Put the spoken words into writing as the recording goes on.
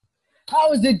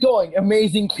How is it going,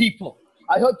 amazing people?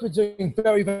 I hope you're doing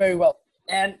very, very well.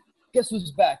 And guess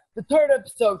who's back? The third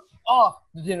episode of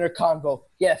the Dinner Convo.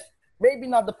 Yes, maybe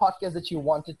not the podcast that you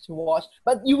wanted to watch,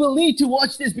 but you will need to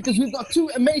watch this because we've got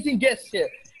two amazing guests here.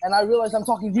 And I realize I'm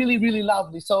talking really, really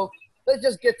loudly. So let's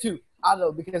just get to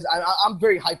Adel because I'm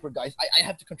very hyper, guys. I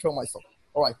have to control myself.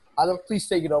 All right, Adel, please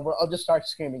take it over. I'll just start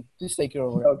screaming. Please take it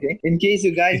over. Okay. In case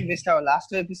you guys missed our last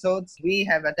two episodes, we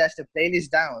have attached a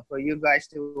playlist down for you guys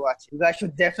to watch. You guys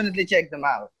should definitely check them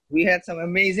out. We had some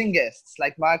amazing guests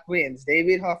like Mark Wins,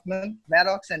 David Hoffman,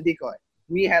 Maddox, and Decoy.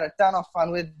 We had a ton of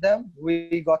fun with them.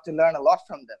 We got to learn a lot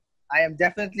from them. I am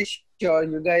definitely sure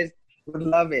you guys would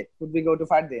love it. Could we go to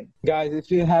Fardin? Guys,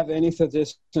 if you have any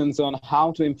suggestions on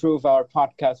how to improve our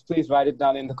podcast, please write it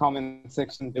down in the comment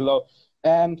section below.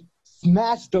 And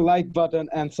smash the like button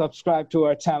and subscribe to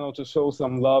our channel to show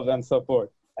some love and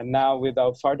support. And now,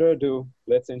 without further ado,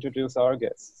 let's introduce our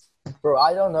guests. Bro,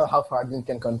 I don't know how Fardin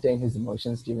can contain his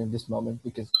emotions during this moment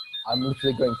because I'm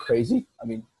literally going crazy. I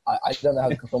mean, I don't know how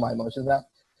to control my emotions now.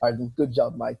 Fardin, good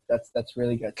job, Mike. That's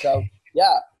really good. So,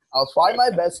 yeah, I'll try my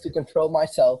best to control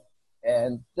myself.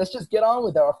 And let's just get on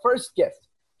with our first guest.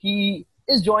 He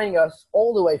is joining us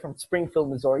all the way from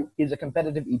Springfield, Missouri. He's a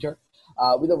competitive eater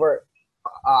with over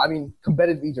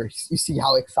competitive eaters. You see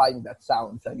how exciting that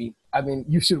sounds. I mean,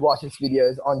 you should watch his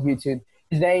videos on YouTube.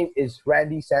 His name is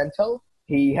Randy Santel.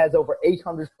 He has over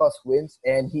 800 plus wins,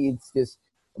 and he eats this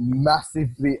massive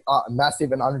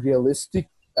and unrealistic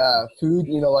food.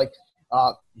 You know, like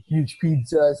huge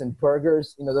pizzas and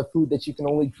burgers. You know, the food that you can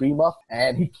only dream of.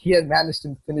 And he had managed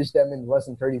to finish them in less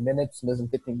than 30 minutes, less than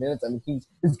 15 minutes. I mean,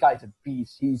 this guy's a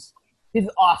beast. He's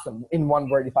awesome, in one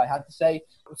word, if I had to say.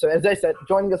 So, as I said,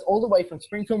 joining us all the way from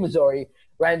Springfield, Missouri,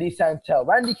 Randy Santel.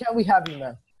 Randy, can we have you,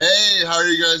 man? Hey, how are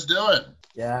you guys doing?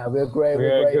 Yeah, we're great.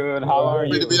 We're good. How are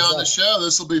you? Happy to be on the show.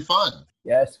 This will be fun.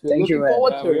 Yes, we're Thank you, looking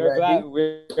forward to it, Randy.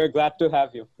 We're glad to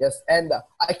have you. Yes, and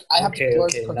I have to learn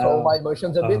to control my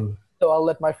emotions a bit, so I'll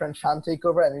let my friend Shan take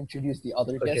over and introduce the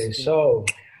other guests. Okay, so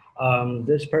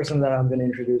this person that I'm going to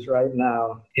introduce right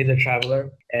now, he's a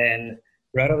traveler, and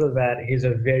right off the bat, he's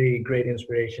a very great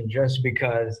inspiration just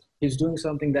because he's doing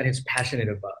something that he's passionate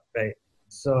about, right?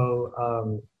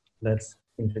 So let's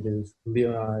introduce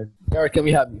Leonard. Gareth, can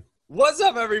we have you? What's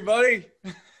up, everybody?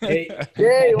 Hey,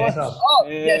 what's up?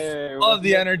 Yes. I love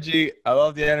the energy. I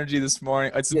love the energy this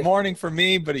morning. It's the morning for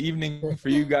me, but evening for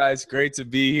you guys. Great to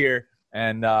be here.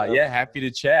 And happy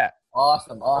to chat.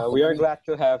 Awesome. We are glad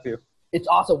to have you. It's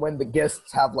awesome when the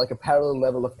guests have like a parallel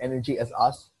level of energy as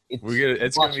us.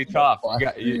 It's gonna be tough.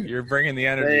 You're bringing the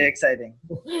energy. Very exciting.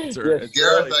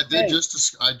 Gareth, I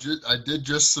did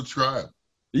just subscribe.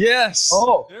 Yes.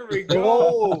 Oh, there we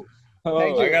go.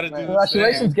 Thank you. I gotta do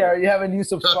Congratulations, Gary. You have a new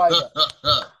subscriber.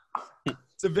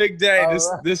 It's a big day. All This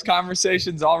right. this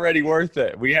conversation's already worth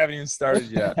it. We haven't even started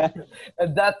yet.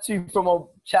 And that too from a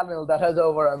channel that has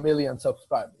over 1 million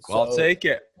subscribers. Well, I'll take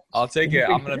it.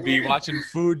 I'm gonna be watching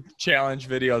food challenge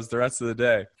videos the rest of the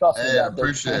day. Trust me, Hey, I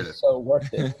appreciate it. So worth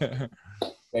it.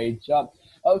 Great job.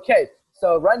 Okay,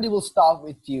 so Randy, will start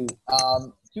with you.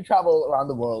 You travel around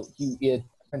the world. You eat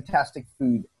fantastic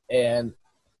food, and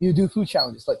you do food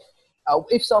challenges. Like,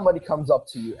 if somebody comes up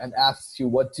to you and asks you,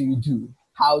 "What do you do?"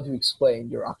 How do you explain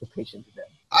your occupation to them?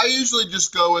 I usually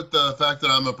just go with the fact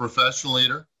that I'm a professional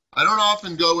eater. I don't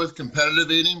often go with competitive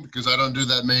eating because I don't do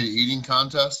that many eating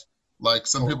contests. Like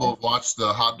some people have watched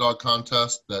the hot dog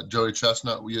contest that Joey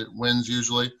Chestnut wins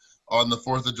usually on the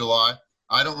 4th of July.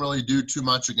 I don't really do too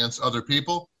much against other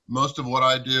people. Most of what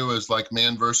I do is like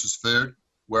man versus food,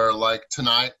 where like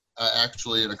tonight,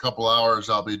 actually in a couple hours,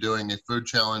 I'll be doing a food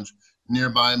challenge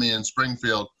nearby me in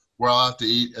Springfield where I'll have to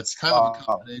eat. It's kind of a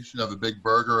combination of a big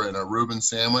burger and a Reuben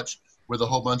sandwich with a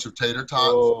whole bunch of tater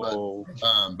tots.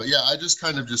 But yeah, I just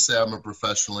kind of just say I'm a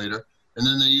professional eater. And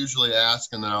then they usually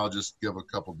ask, and then I'll just give a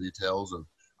couple details of.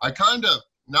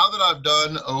 Now that I've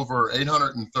done over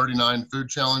 839 food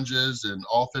challenges in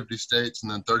all 50 states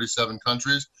and then 37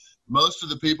 countries, most of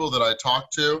the people that I talk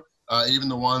to, even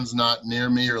the ones not near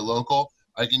me or local,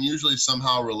 I can usually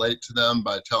somehow relate to them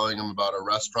by telling them about a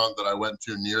restaurant that I went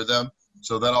to near them.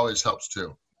 So that always helps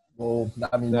too. Well,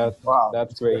 I mean,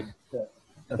 That's great.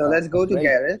 So let's go to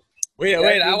Gareth. Wait!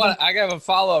 I have a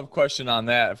follow-up question on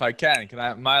that, if I can. Can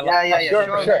I? Sure,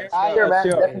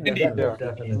 man.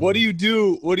 definitely. What do you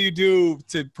do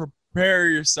to prepare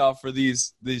yourself for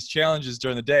these challenges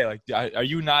during the day? Like, are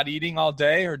you not eating all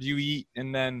day, or do you eat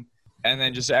and then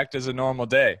just act as a normal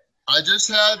day? I just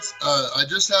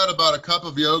had about a cup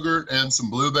of yogurt and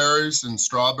some blueberries and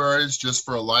strawberries just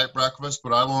for a light breakfast,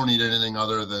 but I won't eat anything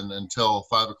other than until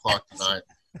 5 o'clock tonight.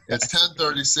 It's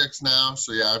 10:36 now,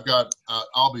 so yeah,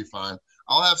 I'll be fine.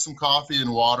 I'll have some coffee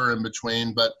and water in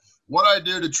between. But what I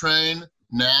do to train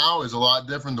now is a lot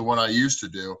different than what I used to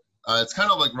do. It's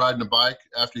kind of like riding a bike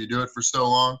after you do it for so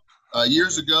long.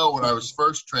 Years ago, when I was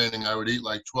first training, I would eat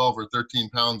like 12 or 13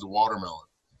 pounds of watermelon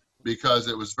because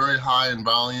it was very high in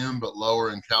volume but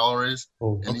lower in calories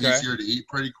and easier to eat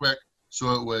pretty quick.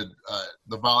 So it would,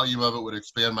 the volume of it would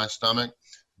expand my stomach.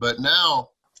 But now,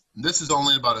 this is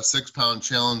only about a 6-pound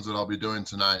challenge that I'll be doing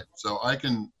tonight. So I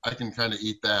can kind of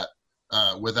eat that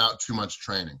without too much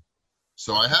training.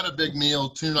 So I had a big meal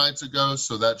 2 nights ago,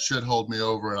 so that should hold me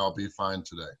over and I'll be fine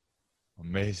today.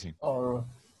 Amazing. Oh,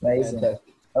 Amazing.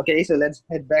 Okay, so let's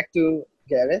head back to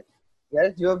Gareth.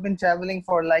 Gareth, you have been traveling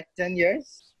for like 10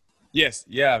 years? Yes,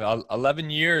 yeah, 11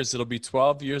 years. It'll be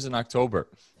 12 years in October.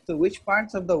 So which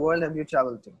parts of the world have you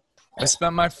traveled to? I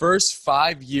spent my first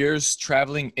 5 years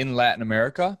traveling in Latin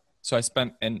America. So I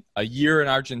spent a year in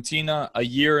Argentina, a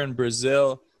year in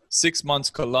Brazil, 6 months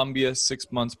Colombia,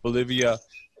 6 months Bolivia,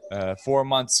 4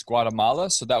 months Guatemala.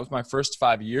 So that was my first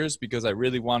 5 years because I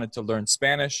really wanted to learn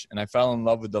Spanish and I fell in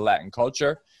love with the Latin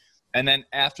culture. And then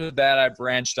after that, I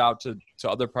branched out to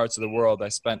other parts of the world. I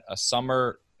spent a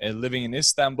summer living in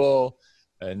Istanbul,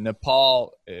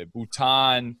 Nepal,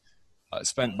 Bhutan. I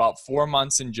spent about 4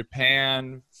 months in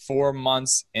Japan, 4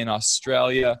 months in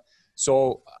Australia.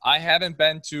 So I haven't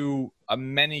been to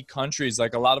many countries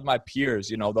like a lot of my peers.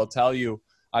 You know, they'll tell you,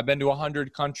 I've been to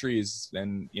 100 countries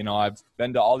and, you know, I've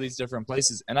been to all these different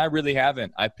places. And I really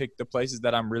haven't. I picked the places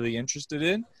that I'm really interested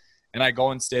in. And I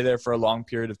go and stay there for a long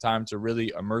period of time to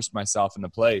really immerse myself in the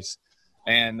place.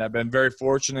 And I've been very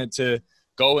fortunate to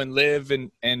go and live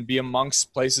and be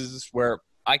amongst places where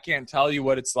I can't tell you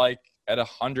what it's like at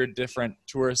 100 different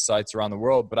tourist sites around the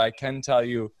world, but I can tell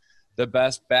you the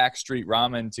best backstreet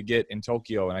ramen to get in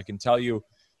Tokyo. And I can tell you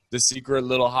the secret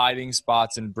little hiding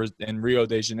spots in Rio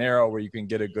de Janeiro where you can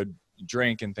get a good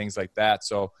drink and things like that.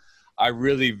 So I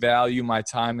really value my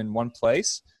time in one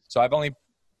place. So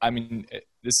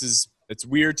it's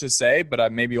weird to say, but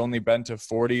I've maybe only been to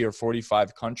 40 or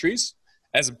 45 countries.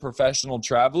 As a professional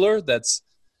traveler, that's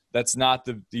not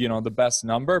the best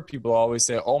number. People always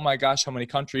say, oh my gosh, how many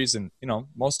countries? And, you know,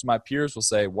 most of my peers will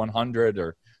say 100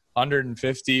 or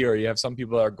 150, or you have some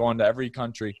people that are going to every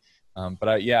country. But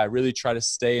I really try to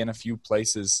stay in a few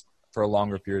places for a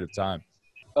longer period of time.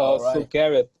 So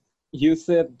Gareth, you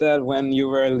said that when you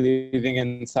were living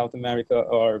in South America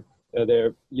or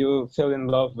there, you fell in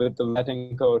love with the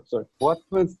Latin culture. What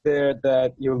was there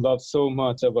that you love so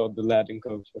much about the Latin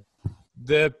culture?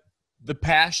 The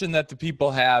passion that the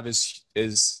people have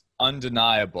is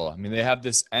undeniable. I mean, they have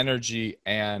this energy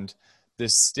and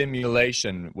this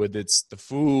stimulation with the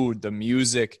food, the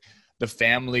music, the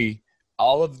family,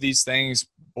 all of these things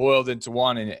boiled into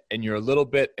one. And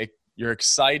you're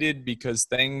excited because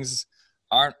things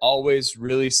aren't always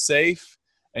really safe.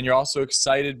 And you're also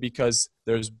excited because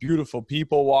there's beautiful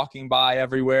people walking by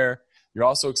everywhere. You're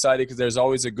also excited because there's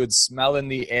always a good smell in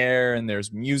the air and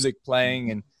there's music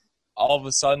playing. And all of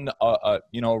a sudden, a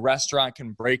restaurant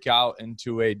can break out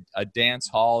into a dance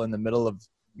hall in the middle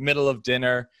of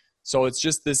dinner. So it's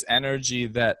just this energy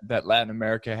that Latin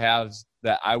America has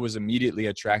that I was immediately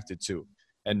attracted to.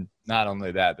 And not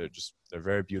only that, they're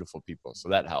very beautiful people. So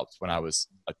that helped when I was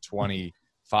a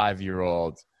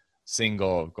 25-year-old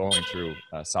single going through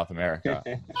South America.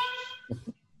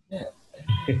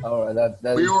 All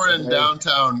right, we were in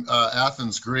downtown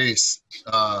Athens, Greece.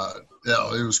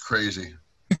 It was crazy.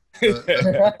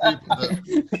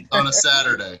 On a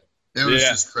Saturday, it was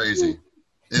just crazy.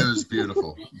 It was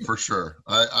beautiful for sure.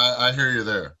 I hear you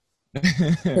there.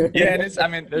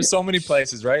 And there's so many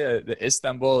places, right?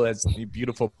 Istanbul has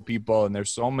beautiful people, and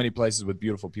there's so many places with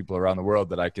beautiful people around the world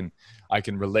that I can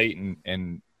relate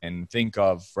and think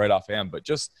of right offhand. But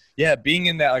just being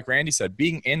in that, like Randy said,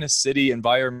 being in a city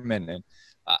environment, and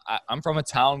I'm from a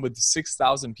town with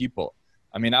 6,000 people.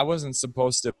 I mean, I wasn't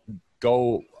supposed to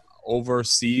go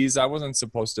overseas. I wasn't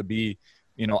supposed to be,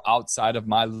 outside of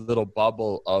my little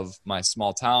bubble of my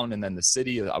small town and then the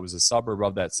city. I was a suburb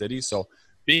of that city. So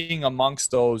being amongst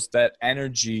that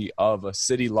energy of a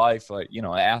city life, like,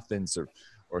 Athens or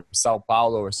Sao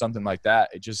Paulo or something like that,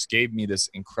 it just gave me this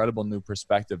incredible new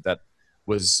perspective that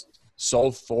was so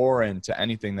foreign to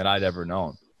anything that I'd ever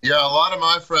known. Yeah, a lot of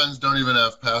my friends don't even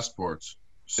have passports.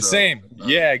 So, same.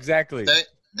 Yeah, exactly.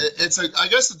 I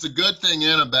guess it's a good thing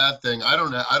and a bad thing. I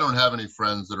don't have any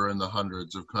friends that are in the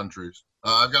hundreds of countries.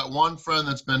 I've got one friend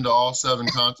that's been to all 7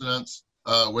 continents,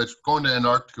 which going to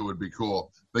Antarctica would be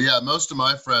cool. But yeah, most of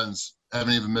my friends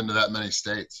haven't even been to that many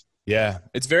states. Yeah,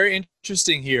 it's very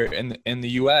interesting here in the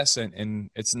U.S. and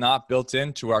it's not built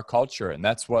into our culture, and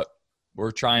that's what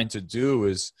we're trying to do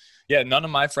is, yeah, none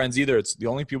of my friends either. It's the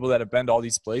only people that have been to all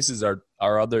these places are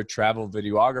other travel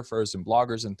videographers and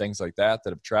bloggers and things like that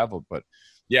have traveled. But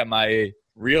yeah, my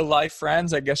real life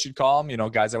friends, I guess you'd call them, you know,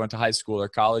 guys I went to high school or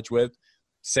college with,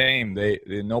 same. They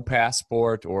no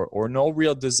passport or no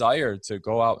real desire to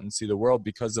go out and see the world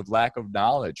because of lack of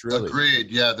knowledge, really. Agreed.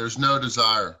 Yeah, there's no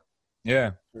desire.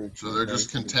 Yeah. So they're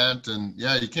just content, and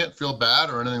yeah, you can't feel bad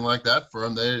or anything like that for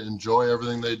them. They enjoy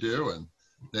everything they do, and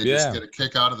they just get a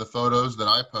kick out of the photos that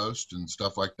I post and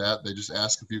stuff like that. They just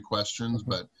ask a few questions,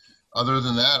 but other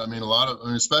than that, I mean,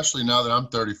 especially now that I'm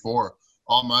 34,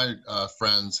 all my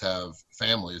friends have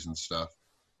families and stuff.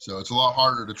 So it's a lot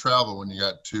harder to travel when you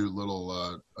got two little,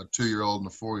 a 2-year-old and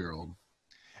a 4-year-old.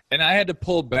 And I had to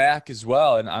pull back as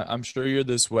well. And I'm sure you're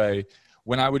this way.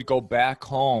 When I would go back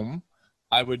home,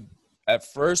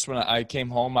 at first, when I came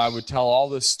home, I would tell all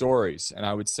the stories, and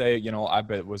I would say, you know, I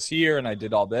was here and I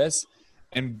did all this.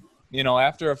 And, you know,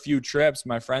 after a few trips,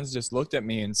 my friends just looked at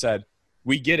me and said,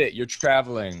 we get it. You're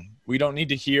traveling. We don't need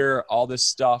to hear all this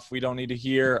stuff. We don't need to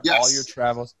hear all your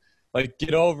travels. Like,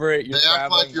 get over it. You're they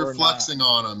act like you're flexing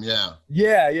on them. Yeah.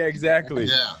 Yeah, exactly.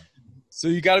 Yeah. So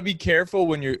you got to be careful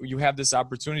when you have this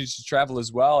opportunity to travel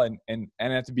as well. And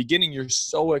at the beginning, you're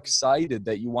so excited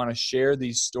that you want to share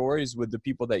these stories with the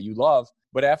people that you love.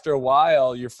 But after a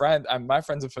while, my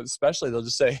friends especially, they'll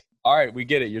just say, all right, we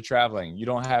get it. You're traveling. You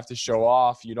don't have to show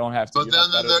off. You don't have to. But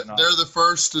then they're the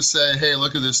first to say, hey,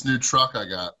 look at this new truck I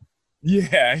got.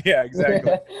 Yeah,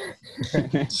 exactly.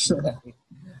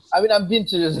 I mean, I've been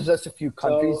to just a few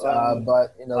countries,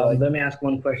 but, you know. Let me ask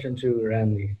one question to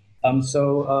Randy.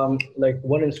 Like,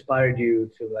 what inspired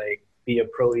you to like be a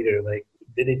pro eater? Like,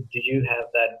 did you have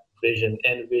that vision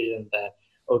that,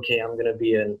 okay, I'm gonna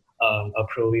be a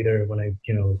pro eater when I,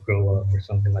 you know, grow up or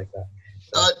something like that?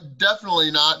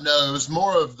 Definitely not. No, it was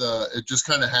more of it just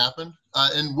kind of happened.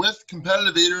 And with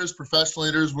competitive eaters, professional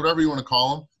eaters, whatever you want to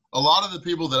call them, a lot of the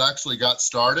people that actually got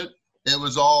started, it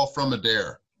was all from a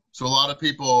dare. So a lot of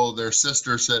people, their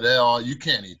sister said, hey, you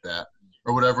can't eat that,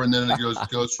 or whatever, and then it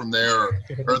goes from there.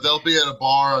 Or they'll be at a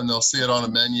bar and they'll see it on a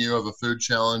menu of a food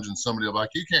challenge, and somebody will be like,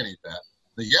 you can't eat that.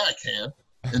 Like, yeah, I can.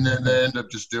 And then they end up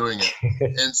just doing it.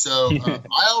 And so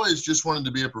I always just wanted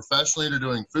to be a professional eater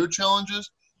doing food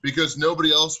challenges because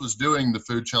nobody else was doing the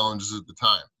food challenges at the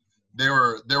time.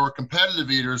 There were competitive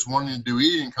eaters wanting to do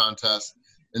eating contests,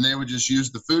 and they would just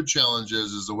use the food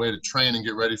challenges as a way to train and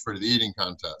get ready for the eating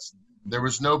contest. There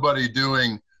was nobody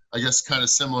doing, I guess, kind of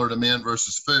similar to Man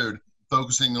versus Food,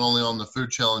 focusing only on the food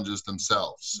challenges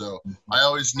themselves. So I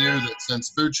always knew that since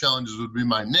food challenges would be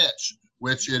my niche,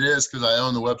 which it is because I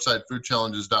own the website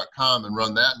foodchallenges.com and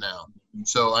run that now.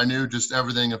 So I knew just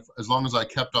everything, as long as I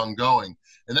kept on going.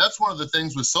 And that's one of the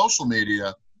things with social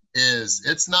media is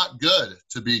it's not good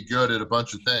to be good at a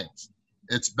bunch of things.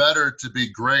 It's better to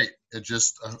be great at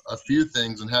just a few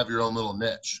things and have your own little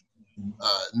niche.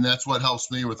 And that's what helps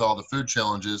me with all the food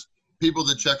challenges. People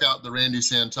that check out the Randy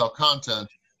Santel content,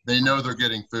 they know they're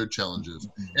getting food challenges.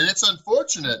 And it's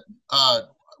unfortunate.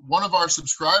 One of our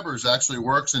subscribers actually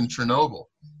works in Chernobyl,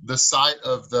 the site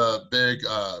of the big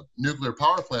nuclear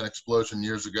power plant explosion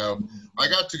years ago. I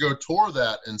got to go tour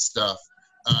that and stuff.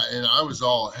 And I was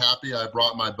all happy. I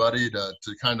brought my buddy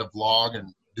to kind of vlog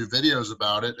and do videos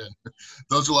about it. And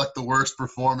those are like the worst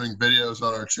performing videos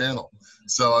on our channel.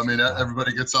 So, I mean,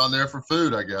 everybody gets on there for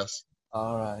food, I guess.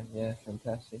 All right. Yeah.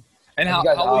 Fantastic. And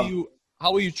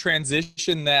how will you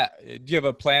transition that? Do you have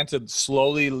a plan to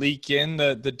slowly leak in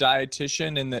the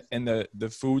dietitian and the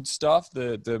food stuff,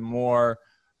 the more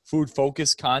food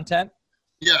focused content?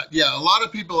 Yeah. A lot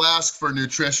of people ask for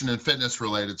nutrition and fitness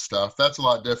related stuff. That's a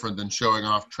lot different than showing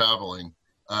off traveling.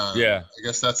 I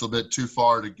guess that's a bit too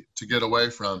far to get away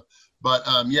from. But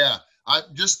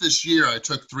just this year I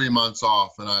took 3 months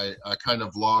off and I kind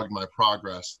of vlogged my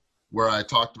progress where I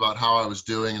talked about how I was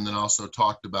doing and then also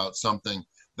talked about something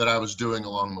that I was doing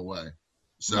along the way.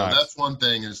 So That's one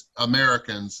thing is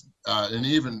Americans and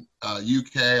even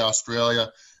UK,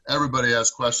 Australia, everybody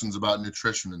has questions about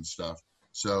nutrition and stuff.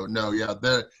 So and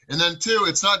then two,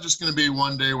 it's not just going to be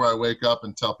one day where I wake up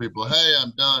and tell people, hey,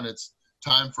 I'm done. It's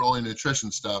time for only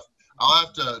nutrition stuff. I'll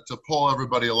have to pull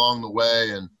everybody along the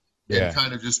way and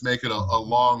kind of just make it a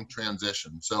long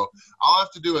transition. So I'll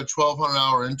have to do a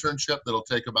 1,200-hour internship that'll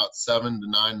take about 7 to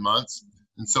 9 months.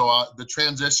 And so the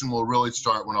transition will really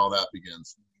start when all that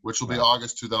begins, which will be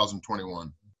August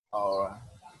 2021. All right.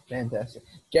 Fantastic.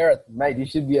 Gareth, mate, you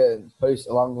should be a host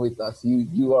along with us.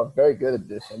 You are very good at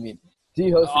this. I mean, do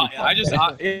you host?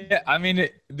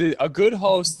 A good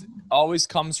host always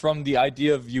comes from the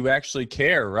idea of you actually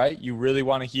care, right? You really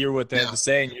want to hear what they have to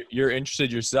say and you're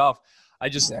interested yourself.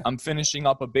 I'm finishing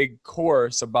up a big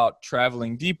course about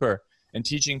traveling deeper and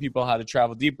teaching people how to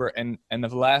travel deeper. And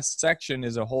the last section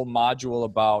is a whole module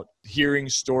about hearing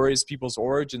stories, people's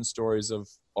origin stories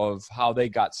of how they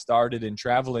got started in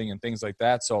traveling and things like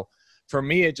that. So for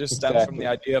me, it just stems from the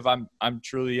idea of I'm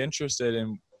truly interested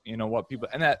in, what people,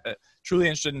 and that truly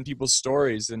interested in people's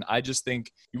stories. And I just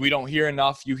think we don't hear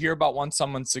enough. You hear about when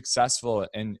someone's successful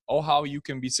and, how you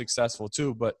can be successful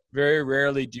too. But very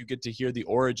rarely do you get to hear the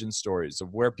origin stories of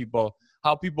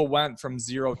how people went from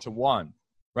 0 to 1,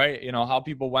 right? How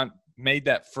people made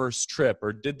that first trip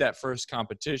or did that first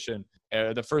competition,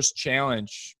 the first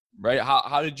challenge, right?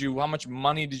 How much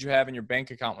money did you have in your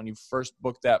bank account when you first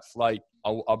booked that flight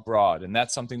abroad? And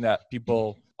that's something that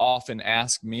people often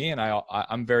ask me, and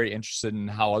I'm very interested in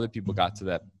how other people got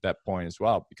to that point as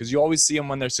well, because you always see them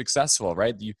when they're successful,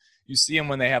 right? You see them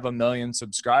when they have 1 million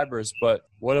subscribers, but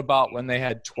what about when they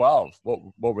had 12?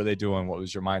 What were they doing? What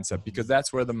was your mindset? Because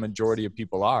that's where the majority of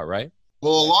people are, right?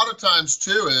 Well, a lot of times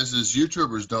too is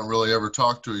YouTubers don't really ever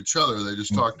talk to each other. They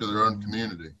just talk to their own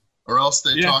community, or else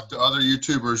they talk to other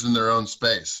YouTubers in their own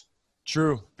space.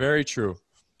 True. Very true.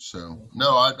 So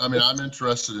no, I mean, I'm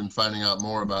interested in finding out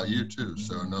more about you too.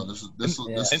 So no, this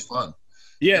is fun.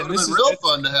 Yeah, it would have been real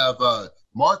fun to have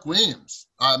Mark Weems.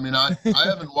 I mean, I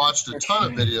haven't watched a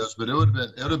ton of videos, but it would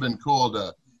have been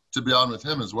cool to be on with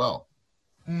him as well.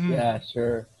 Yeah,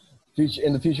 sure.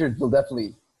 In the future, we'll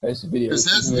definitely post videos.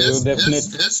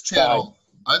 His channel.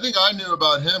 I think I knew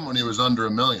about him when he was under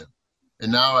 1 million,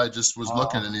 and now I just was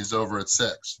looking, and he's over at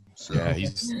 6. So yeah,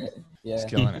 he's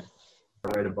killing it.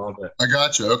 Right above it. I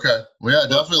got you. Okay. Well, yeah, it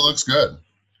definitely looks good.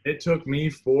 It took me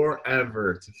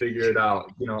forever to figure it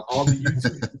out. All the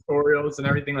YouTube tutorials and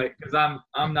everything, because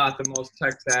I'm not the most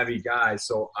tech savvy guy,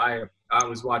 so I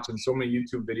was watching so many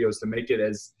YouTube videos to make it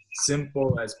as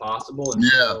simple as possible and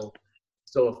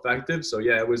still effective. So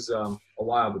yeah, it was a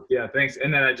while, but yeah, thanks.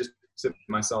 And then I just sit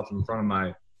myself in front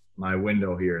of my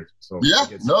window here. So yeah,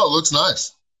 it looks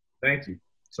nice. Thank you.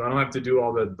 So I don't have to do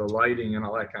all the lighting and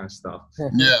all that kind of stuff.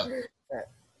 Yeah.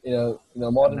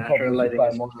 Modern natural lighting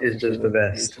is just the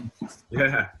best.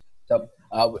 Yeah. So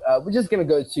we're just gonna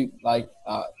go to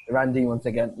Randy once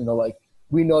again.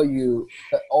 We know you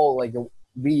all,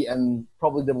 we and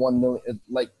probably the 1 million,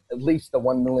 at least the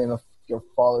 1 million of your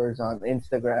followers on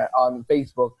Instagram, on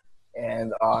Facebook,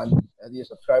 and on your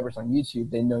subscribers on YouTube.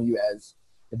 They know you as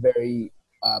the very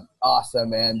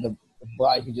awesome and the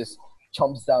guy who just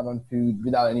chomps down on food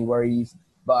without any worries.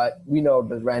 But we know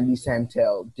that Randy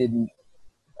Santel didn't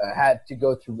had to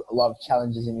go through a lot of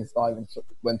challenges in his life and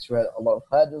went through a lot of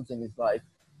hurdles in his life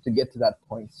to get to that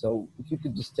point. So if you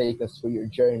could just take us through your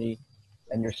journey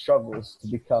and your struggles to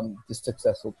become this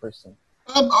successful person.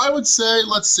 I would say,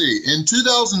 let's see. In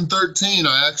 2013,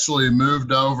 I actually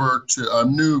moved up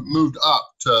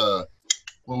to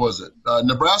what was it?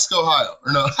 Nebraska, Ohio,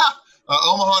 or no,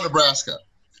 Omaha, Nebraska.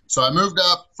 So I moved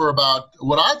up for about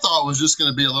what I thought was just going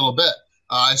to be a little bit.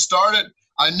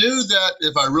 I knew that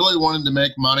if I really wanted to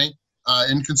make money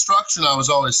in construction, I was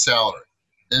always salary,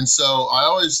 and so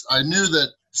I knew that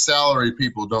salary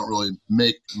people don't really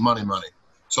make money.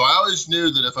 So I always knew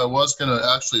that if I was going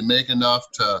to actually make enough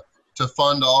to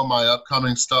fund all my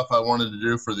upcoming stuff I wanted to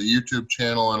do for the YouTube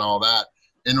channel and all that,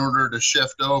 in order to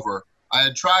shift over, I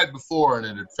had tried before and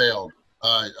it had failed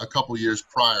a couple years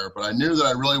prior, but I knew that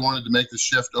I really wanted to make the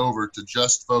shift over to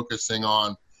just focusing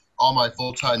on all my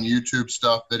full-time YouTube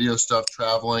stuff, video stuff,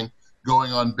 traveling,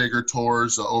 going on bigger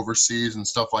tours overseas and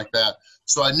stuff like that.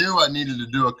 So I knew I needed to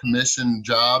do a commission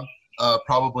job,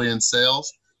 probably in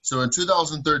sales. So in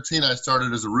 2013, I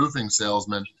started as a roofing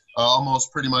salesman,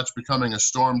 almost pretty much becoming a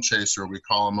storm chaser, we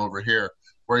call them over here,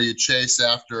 where you chase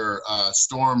after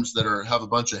storms that have a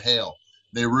bunch of hail.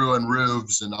 They ruin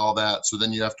roofs and all that, so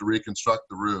then you have to reconstruct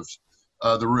the roofs.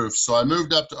 So I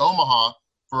moved up to Omaha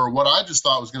for what I just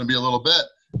thought was going to be a little bit,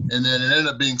 and then it ended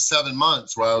up being 7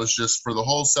 months, where I was just, for the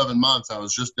whole 7 months, I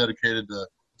was just dedicated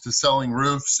to selling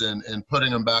roofs and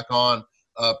putting them back on,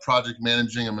 project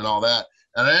managing them and all that.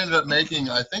 And I ended up making,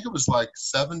 I think it was like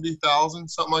 $70,000,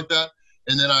 something like that.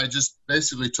 And then I just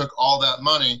basically took all that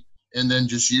money and then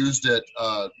just used it.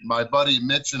 My buddy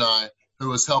Mitch and I, who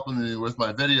was helping me with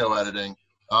my video editing,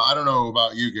 I don't know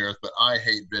about you, Gareth, but I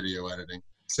hate video editing.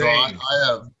 Same.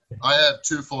 So I have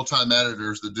 2 full-time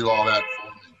editors that do all that for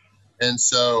me. And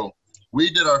so we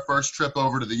did our first trip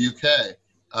over to the UK.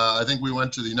 I think we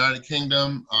went to the United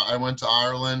Kingdom. I went to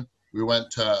Ireland. We went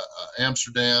to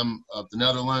Amsterdam of the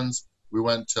Netherlands. We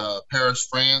went to Paris,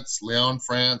 France, Lyon,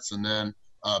 France, and then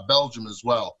Belgium as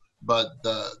well. But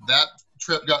that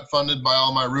trip got funded by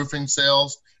all my roofing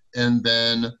sales. And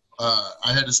then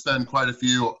I had to spend quite a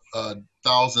few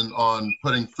on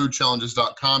putting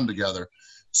foodchallenges.com together.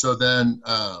 So then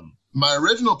my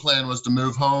original plan was to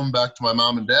move home back to my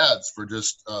mom and dad's for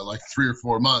just like 3 or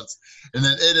 4 months. And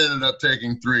then it ended up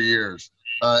taking 3 years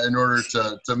in order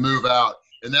to move out.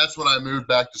 And that's when I moved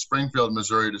back to Springfield,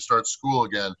 Missouri to start school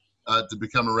again to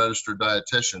become a registered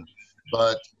dietitian.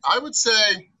 But I would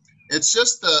say it's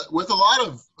just with a lot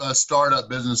of startup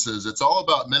businesses, it's all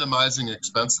about minimizing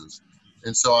expenses.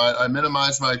 And so I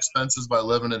minimized my expenses by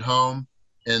living at home.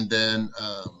 And then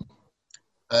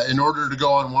in order to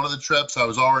go on one of the trips, I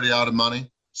was already out of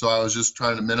money. So I was just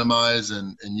trying to minimize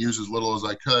and use as little as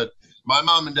I could. My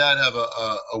mom and dad have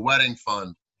a wedding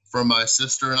fund for my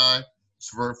sister and I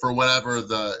for whenever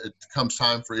it comes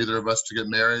time for either of us to get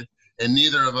married. And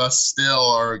neither of us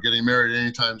still are getting married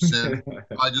anytime soon.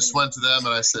 I just went to them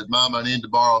and I said, Mom, I need to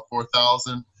borrow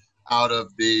 $4,000 out of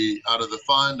the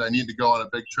fund. I need to go on a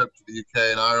big trip to the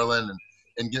UK and Ireland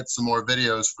and get some more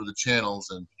videos for the channels.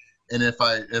 And if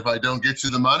I don't get you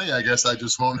the money, I guess I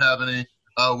just won't have any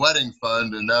wedding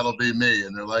fund, and that'll be me.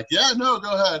 And they're like, yeah, no,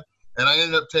 go ahead. And I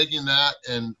ended up taking that,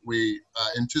 and we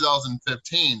in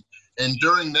 2015. And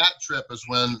during that trip is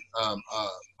when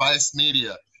Vice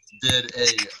Media did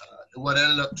what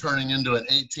ended up turning into an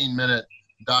 18-minute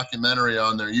documentary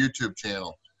on their YouTube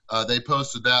channel. They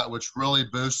posted that, which really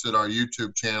boosted our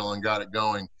YouTube channel and got it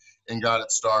going and got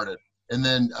it started. And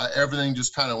then everything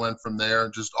just kind of went from there.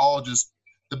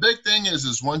 The big thing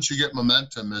is once you get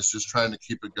momentum, is just trying to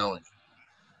keep it going.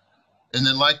 And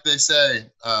then, like they say,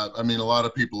 I mean, a lot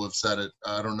of people have said it.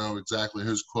 I don't know exactly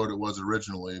whose quote it was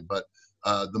originally, but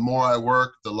the more I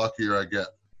work, the luckier I get.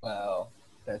 Wow,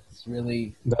 that's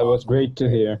really. That was great to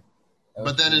hear.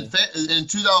 But then in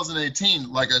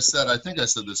 2018, like I said, I think I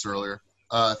said this earlier,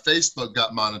 Facebook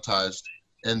got monetized,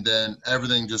 and then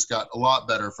everything just got a lot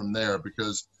better from there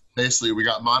because basically we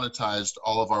got monetized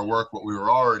all of our work, what we were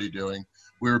already doing.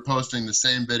 We were posting the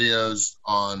same videos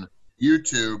on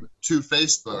YouTube to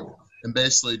Facebook and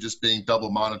basically just being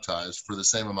double monetized for the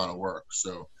same amount of work.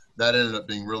 So that ended up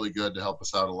being really good to help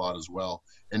us out a lot as well.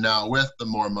 And now with the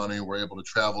more money, we're able to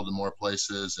travel to more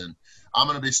places. And I'm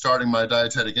going to be starting my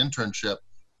dietetic internship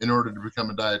in order to become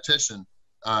a dietitian.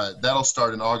 That'll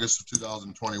start in August of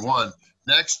 2021.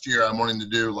 Next year, I'm wanting to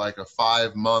do like a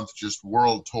 5-month just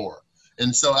world tour.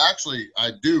 And so actually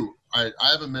I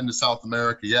haven't been to South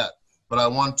America yet, but I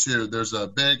want to. There's a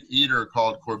big eater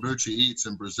called Corbucci Eats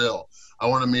in Brazil. I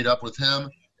want to meet up with him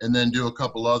and then do a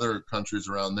couple other countries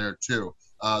around there too.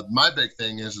 My big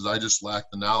thing is I just lack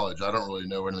the knowledge. I don't really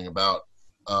know anything about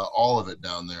all of it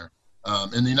down there.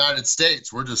 In the United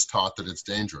States, we're just taught that it's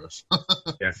dangerous.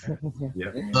 Yeah.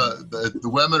 The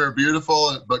women are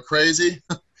beautiful but crazy.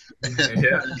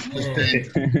 Yeah.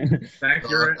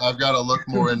 Accurate. I've got to look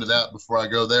more into that before I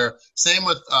go there. Same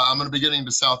with I'm going to be getting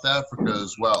to South Africa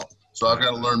as well. So I've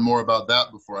got to learn more about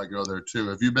that before I go there too.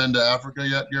 Have you been to Africa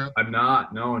yet, Gareth? I'm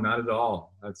not. No, not at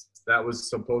all. That was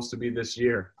supposed to be this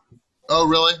year. Oh,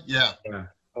 really? Yeah.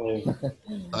 Oh.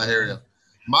 I hear you.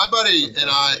 My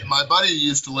buddy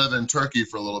used to live in Turkey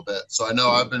for a little bit, so I know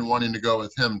I've been wanting to go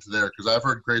with him to there because I've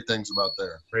heard great things about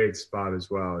there. Great spot as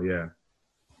well, yeah.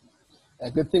 A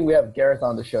good thing we have Gareth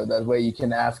on the show. That way you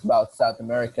can ask about South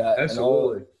America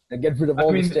Absolutely. and get rid of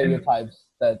all the stereotypes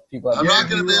that people have. I'm not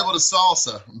going to be able to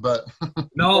salsa, but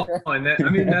no, and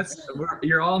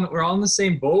we're all in the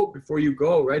same boat before you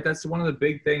go, right? That's one of the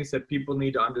big things that people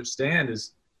need to understand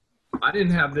is I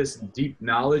didn't have this deep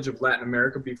knowledge of Latin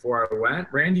America before I went.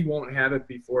 Randy won't have it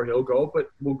before he'll go, but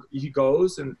he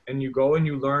goes and you go and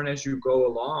you learn as you go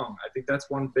along. I think that's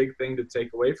one big thing to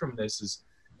take away from this is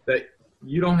that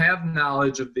you don't have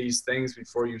knowledge of these things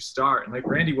before you start. And like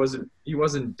Randy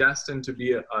wasn't destined to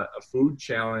be a food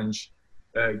challenge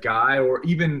guy, or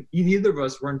even either of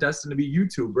us weren't destined to be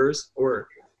YouTubers, or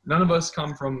none of us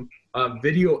come from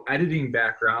video editing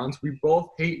backgrounds. We both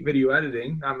hate video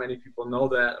editing. Not many people know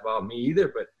that about me either,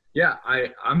 but yeah,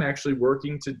 I'm actually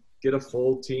working to get a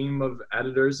full team of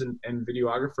editors and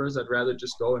videographers. I'd rather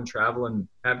just go and travel and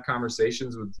have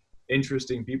conversations with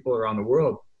interesting people around the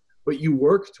world. But you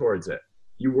work towards it.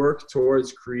 You work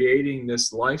towards creating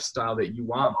this lifestyle that you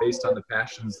want based on the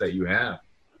passions that you have.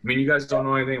 I mean, you guys don't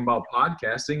know anything about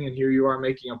podcasting, and here you are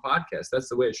making a podcast. That's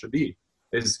the way it should be.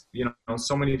 Is,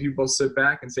 so many people sit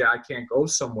back and say, I can't go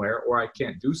somewhere or I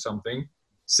can't do something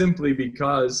simply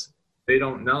because they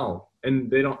don't know.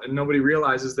 And nobody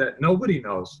realizes that nobody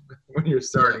knows when you're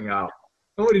starting out.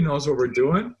 Nobody knows what we're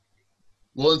doing.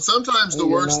 Well, and sometimes the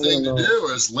worst thing to do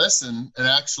is listen and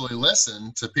actually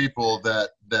listen to people that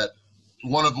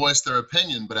want to voice their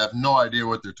opinion but have no idea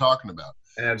what they're talking about.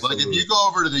 Absolutely. Like if you go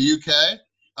over to the UK,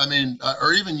 I mean,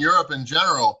 or even Europe in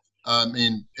general, I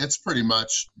mean, it's pretty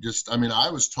much just, I mean, I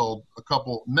was told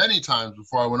many times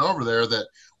before I went over there that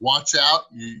watch out,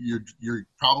 you're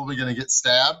probably going to get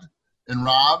stabbed and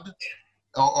robbed,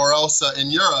 or else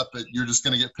in Europe, you're just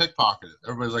going to get pickpocketed.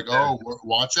 Everybody's like, oh,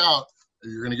 watch out,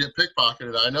 you're going to get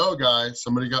pickpocketed. I know a guy,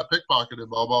 somebody got pickpocketed,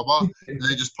 blah, blah, blah. And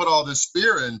they just put all this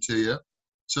fear into you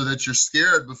so that you're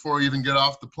scared before you even get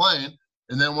off the plane.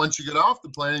 And then once you get off the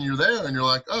plane and you're there and you're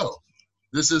like, oh,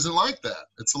 this isn't like that.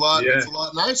 It's a lot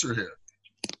nicer here.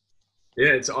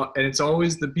 Yeah, it's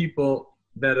always the people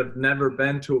that have never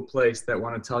been to a place that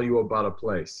want to tell you about a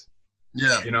place.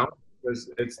 Yeah. You know,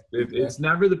 it's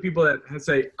never the people that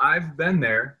say, I've been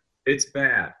there, it's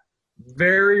bad.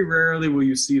 Very rarely will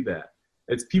you see that.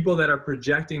 It's people that are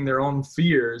projecting their own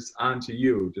fears onto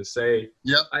you to say,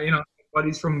 you know,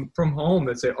 buddies from home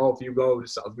that say, oh, if you go to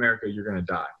South America, you're going to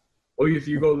die. Or if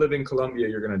you go live in Colombia,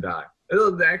 you're going to die.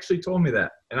 They actually told me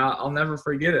that, and I'll never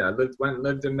forget it. I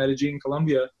lived in Medellin,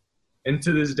 Colombia, and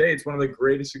to this day, it's one of the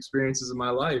greatest experiences of my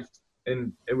life.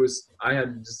 And I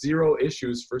had zero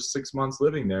issues for 6 months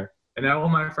living there. And all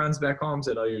my friends back home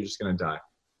said, oh, you're just going to die.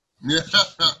 Yeah.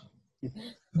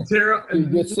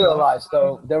 You're still alive,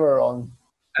 so they were wrong.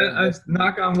 I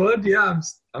knock on wood, yeah,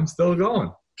 I'm still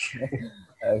going.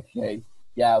 Okay.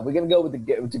 Yeah, we're going to go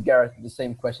with Gareth, the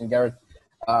same question. Gareth,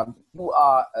 you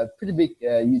are a pretty big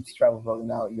youth travel vlogger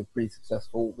now. You're pretty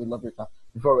successful. We love your time.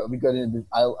 Before we go into this,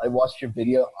 I watched your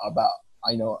video about,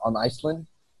 on Iceland,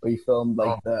 where you filmed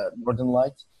the Northern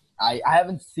Lights. I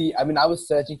haven't seen, I mean, I was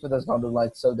searching for those Northern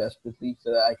Lights so desperately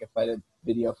so that I could find a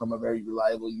video from a very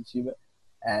reliable YouTuber.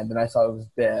 And then I saw it was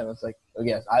there, and I was like, oh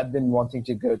yes, I've been wanting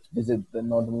to go to visit the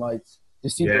Northern Lights, to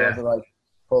see the Northern Lights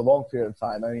for a long period of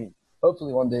time. I mean,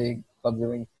 hopefully one day,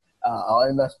 I'll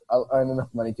earn enough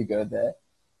money to go there.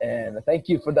 And thank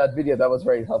you for that video. That was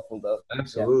very helpful, though.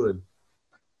 Absolutely.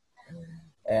 Yeah.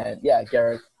 And yeah,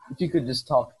 Gareth, if you could just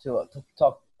talk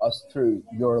us through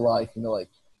your life, like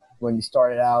when you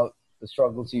started out, the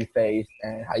struggles you faced,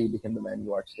 and how you became the man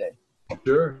you are today.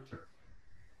 Sure.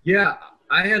 Yeah,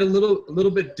 I had a little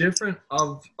bit different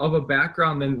of a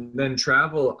background than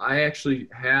travel. I actually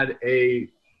had a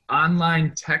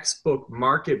online textbook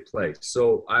marketplace.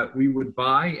 So we would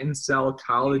buy and sell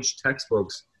college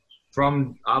textbooks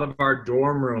from out of our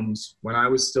dorm rooms when I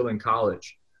was still in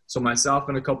college. So myself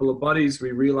and a couple of buddies,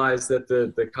 we realized that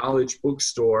the college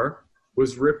bookstore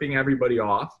was ripping everybody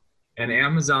off, and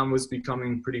Amazon was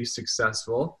becoming pretty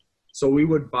successful. So we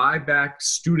would buy back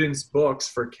students' books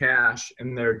for cash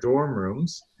in their dorm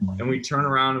rooms, and we'd turn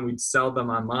around and we'd sell them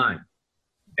online.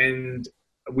 And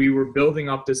we were building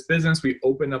up this business. We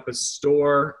opened up a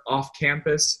store off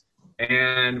campus,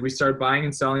 and we started buying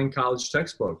and selling college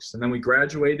textbooks. And then we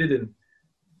graduated,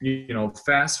 and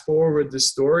fast forward the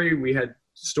story, we had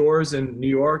stores in New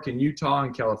York and Utah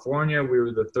and California. We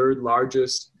were the third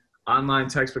largest online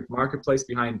textbook marketplace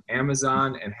behind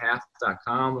Amazon and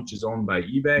Half.com, which is owned by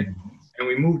eBay. And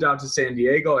we moved out to San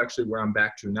Diego, actually where I'm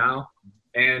back to now,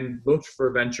 and looked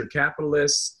for venture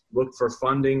capitalists, looked for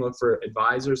funding, looked for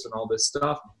advisors and all this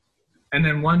stuff. And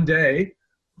then one day,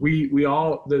 we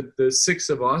all, the six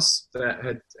of us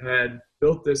that had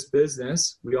built this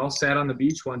business, we all sat on the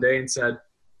beach one day and said,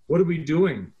 what are we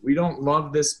doing? We don't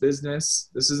love this business.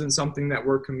 This isn't something that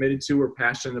we're committed to. We're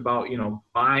passionate about,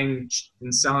 buying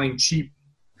and selling cheap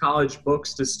college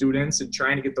books to students and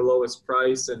trying to get the lowest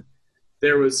price. And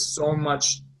there was so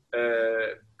much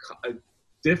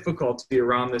difficulty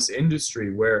around this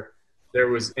industry where there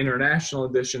was international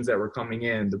editions that were coming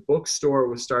in. The bookstore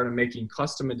was starting making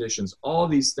custom editions, all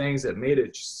these things that made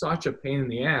it such a pain in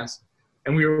the ass.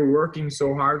 And we were working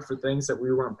so hard for things that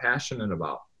we weren't passionate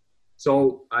about.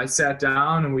 So I sat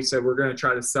down and we said, we're going to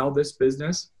try to sell this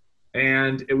business.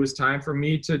 And it was time for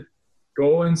me to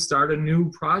go and start a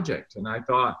new project. And I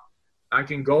thought I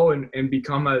can go and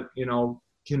become I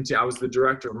was the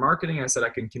director of marketing. I said, I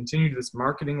can continue this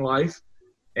marketing life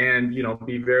and,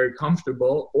 be very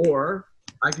comfortable, or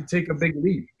I could take a big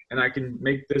leap and I can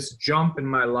make this jump in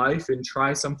my life and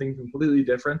try something completely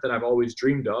different that I've always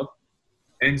dreamed of.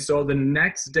 And so the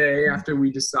next day after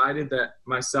we decided that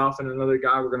myself and another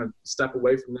guy were going to step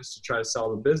away from this to try to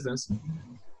sell the business,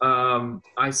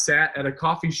 I sat at a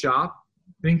coffee shop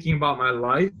thinking about my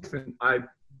life. And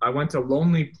I went to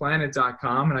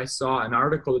lonelyplanet.com and I saw an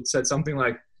article that said something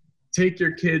like, take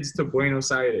your kids to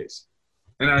Buenos Aires.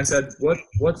 And I said,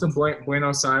 what's a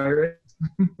Buenos Aires?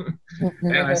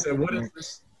 And I said, what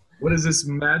is this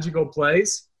magical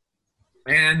place?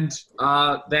 And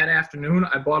that afternoon,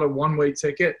 I bought a one-way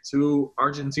ticket to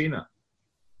Argentina.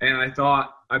 And I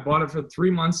bought it for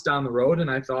 3 months down the road, and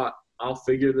I thought, I'll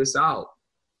figure this out.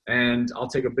 and I'll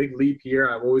take a big leap here.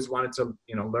 I've always wanted to,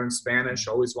 learn Spanish,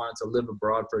 always wanted to live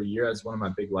abroad for a year. That's one of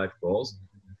my big life goals.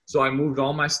 So I moved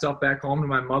all my stuff back home to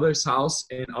my mother's house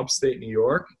in upstate New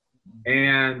York,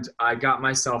 and I got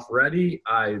myself ready.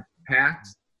 I packed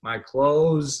my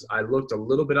clothes. I looked a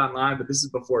little bit online, but this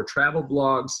is before travel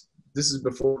blogs. This is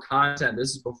before content.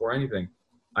 This is before anything.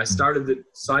 I started the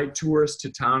site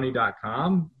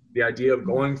touristotownie.com. The idea of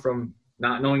going from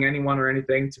not knowing anyone or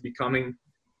anything to becoming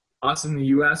us in the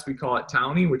U.S. We call it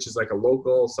townie, which is like a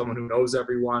local, someone who knows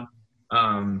everyone.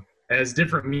 Has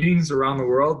different meanings around the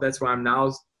world. That's why I'm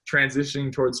now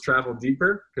transitioning towards travel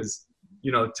deeper, because a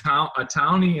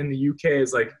townie in the UK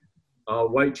is like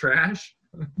white trash.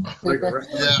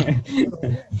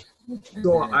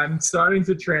 So I'm starting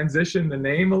to transition the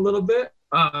name a little bit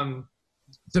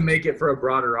to make it for a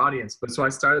broader audience. But so I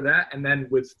started that, and then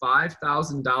with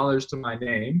 $5,000 to my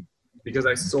name, because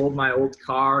I sold my old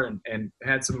car and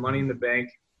had some money in the bank,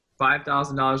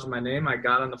 $5,000 to my name, I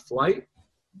got on the flight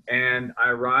and I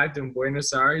arrived in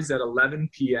Buenos Aires at 11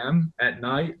 p.m. at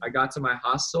night. I got to my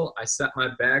hostel, I set my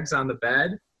bags on the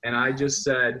bed, and I just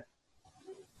said,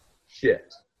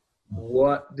 shit.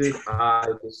 What did I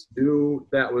just do?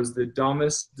 That was the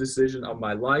dumbest decision of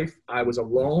my life. I was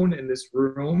alone in this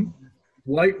room,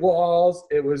 white walls.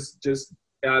 It was just,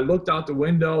 I looked out the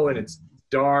window and it's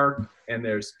dark and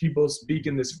there's people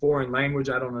speaking this foreign language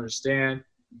I don't understand.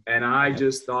 And I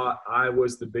just thought I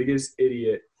was the biggest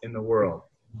idiot in the world.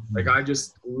 Like I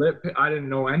didn't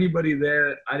know anybody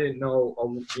there. I didn't know,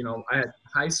 I had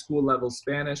high school level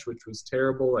Spanish, which was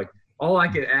terrible. Like, all I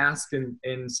could ask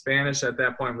in Spanish at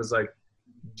that point was like,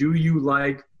 do you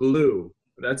like blue?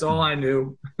 That's all I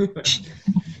knew.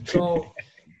 So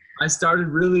I started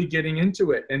really getting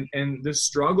into it, and the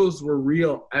struggles were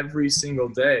real every single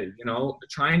day,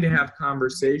 trying to have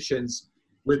conversations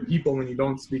with people when you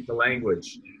don't speak the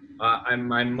language. And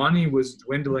my money was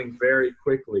dwindling very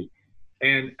quickly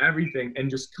and everything. And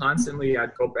just constantly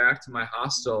I'd go back to my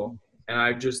hostel and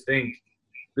I'd just think,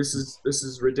 this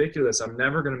is ridiculous. I'm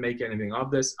never going to make anything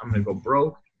of this. I'm going to go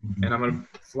broke, and I'm going to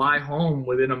fly home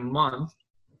within a month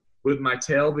with my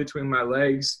tail between my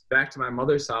legs back to my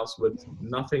mother's house with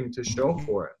nothing to show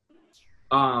for it.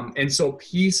 And so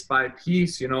piece by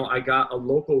piece, I got a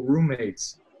local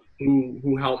roommates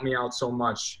who helped me out so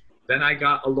much. Then I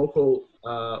got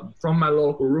from my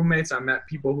local roommates, I met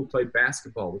people who played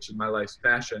basketball, which is my life's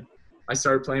passion. I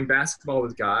started playing basketball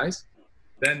with guys.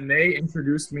 Then they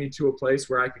introduced me to a place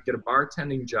where I could get a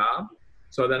bartending job.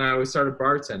 So then I started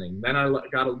bartending. Then I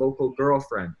got a local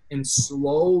girlfriend. And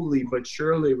slowly but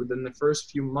surely, within the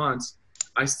first few months,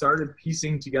 I started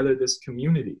piecing together this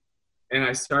community. And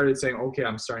I started saying, okay,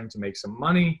 I'm starting to make some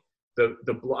money.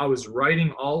 I was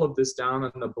writing all of this down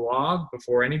on the blog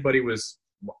before anybody was,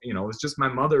 it was just my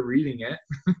mother reading it.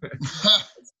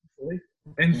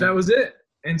 And that was it.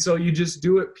 And so you just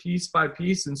do it piece by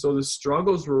piece. And so the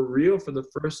struggles were real for the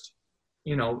first,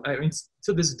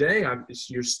 to this day,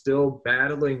 you're still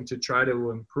battling to try to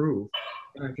improve.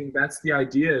 And I think that's the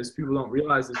idea, is people don't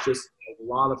realize it's just a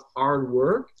lot of hard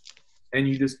work, and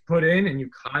you just put in and you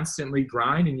constantly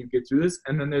grind and you get through this.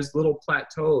 And then there's little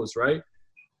plateaus, right?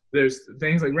 There's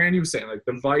things like Randy was saying, like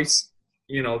the Vice,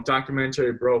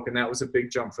 documentary broke, and that was a big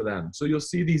jump for them. So you'll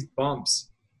see these bumps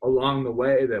along the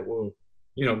way that will,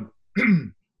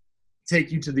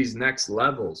 take you to these next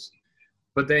levels.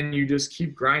 But then you just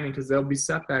keep grinding, because there'll be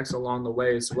setbacks along the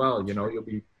way as well.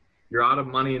 You're out of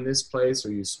money in this place,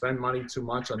 or you spend money too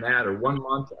much on that, or 1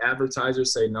 month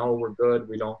advertisers say, no, we're good.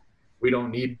 We don't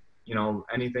need,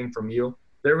 anything from you.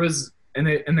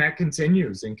 And that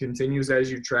continues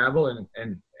as you travel,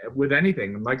 and with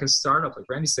anything, like a startup, like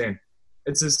Randy's saying,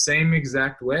 it's the same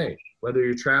exact way. Whether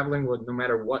you're traveling, no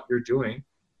matter what you're doing,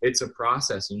 it's a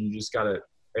process, and you just gotta,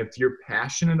 if you're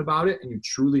passionate about it and you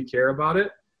truly care about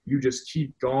it, you just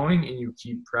keep going and you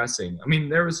keep pressing. I mean,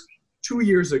 there was 2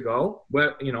 years ago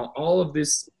where, all of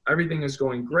this, everything is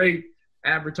going great.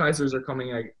 Advertisers are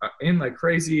coming in like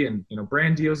crazy, and,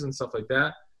 brand deals and stuff like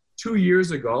that. 2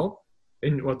 years ago,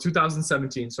 in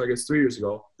 2017, so I guess 3 years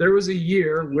ago, there was a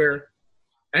year where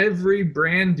every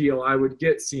brand deal I would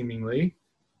get, seemingly,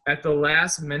 at the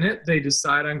last minute, they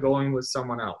decide on going with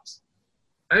someone else.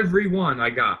 Every one I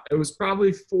got. It was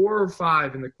probably 4 or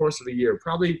 5 in the course of a year,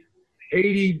 probably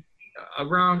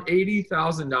around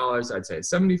 $80,000, I'd say,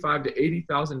 $75,000 to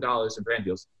 $80,000 in brand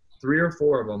deals, 3 or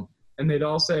 4 of them. And they'd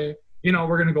all say,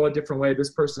 we're going to go a different way.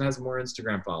 This person has more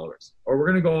Instagram followers, or we're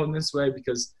going to go in this way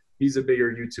because he's a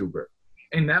bigger YouTuber.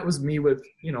 And that was me with,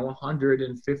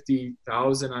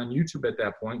 150,000 on YouTube at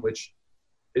that point, which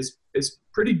is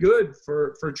pretty good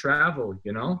for travel,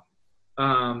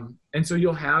 And so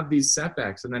you'll have these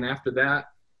setbacks. And then after that,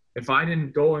 If I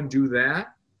didn't go and do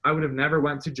that, I would have never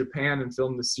went to Japan and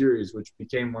filmed the series, which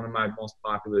became one of my most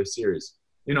popular series.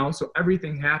 You know, so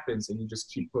everything happens and you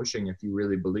just keep pushing if you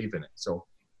really believe in it. So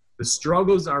the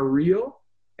struggles are real,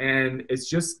 and it's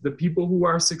just the people who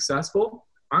are successful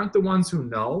aren't the ones who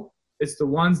know. It's the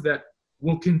ones that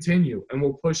will continue and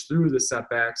will push through the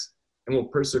setbacks and will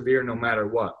persevere no matter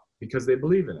what because they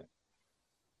believe in it.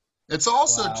 It's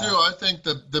also, too, I think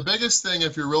the biggest thing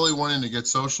if you're really wanting to get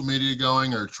social media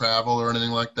going or travel or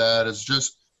anything like that is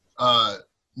just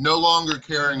no longer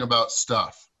caring about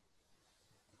stuff.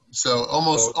 So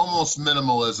almost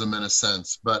minimalism in a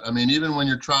sense. But, I mean, even when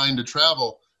you're trying to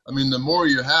travel, I mean, the more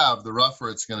you have, the rougher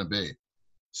it's going to be.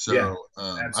 So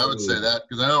I would say that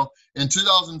because I know in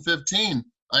 2015,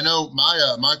 I know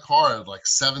my car had like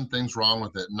 7 things wrong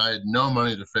with it, and I had no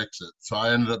money to fix it. So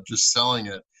I ended up just selling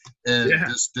it and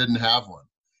just didn't have one.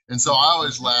 And so I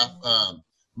always laugh.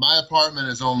 My apartment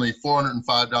is only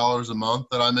 $405 a month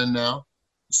that I'm in now.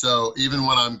 So even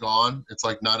when I'm gone, it's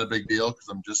like not a big deal because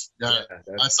I'm just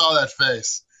I saw that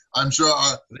face. I'm sure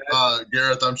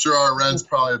Gareth, I'm sure our rent's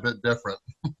probably a bit different.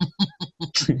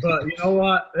 But you know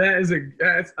what? I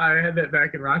had that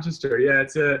back in Rochester. Yeah,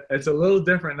 it's a little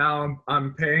different now.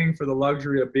 I'm paying for the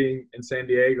luxury of being in San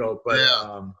Diego, but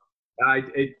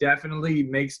it definitely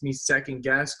makes me second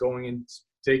guess going and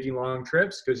taking long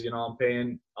trips because I'm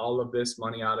paying all of this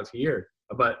money out of here.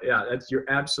 But yeah, you're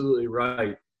absolutely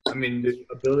right. I mean, the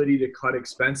ability to cut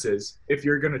expenses if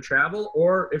you're going to travel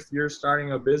or if you're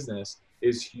starting a business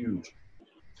is huge.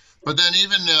 But then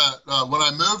even when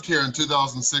I moved here in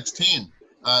 2016,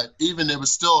 even it was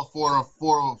still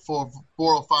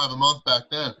 $405 a month back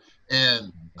then.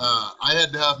 And I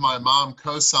had to have my mom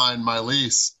co-sign my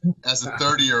lease as a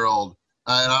 30-year-old.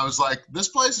 And I was like, this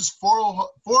place is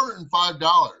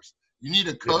 $405. You need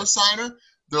a co-signer?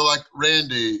 They're like,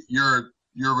 Randy, your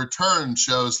return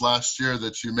shows last year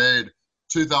that you made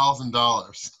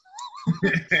 $2,000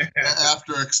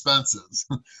 after expenses.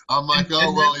 I'm like,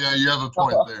 oh, well, yeah, you have a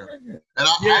point there. And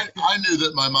I knew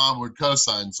that my mom would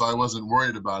co-sign, so I wasn't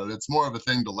worried about it. It's more of a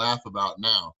thing to laugh about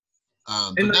now.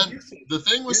 But then the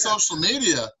thing with social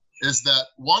media is that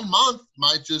 1 month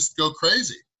might just go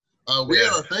crazy. We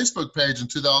had our Facebook page in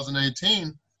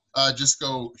 2018 just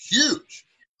go huge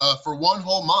for 1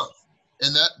 whole month.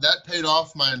 And that paid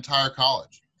off my entire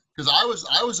college because I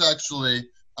was actually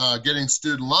getting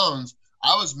student loans.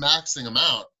 I was maxing them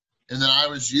out, and then I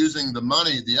was using the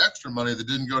extra money that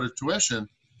didn't go to tuition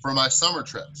for my summer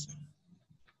trips.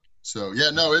 So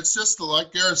it's just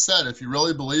like Gareth said, if you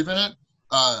really believe in it,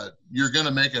 you're gonna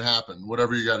make it happen,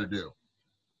 whatever you got to do.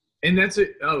 And that's a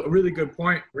really good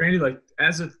point, Randy. Like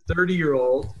as a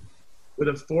 30-year-old with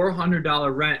a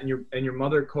 $400 rent and your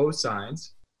mother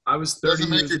co-signs. I was 30 Doesn't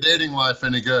make your dating life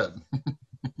any good.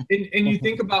 and you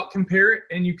think about compare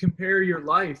your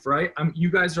life, right?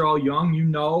 You guys are all young,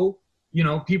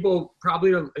 people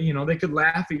probably are, they could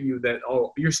laugh at you that,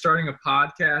 oh, you're starting a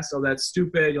podcast. Oh, that's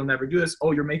stupid. You'll never do this.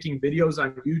 Oh, you're making videos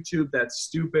on YouTube. That's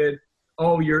stupid.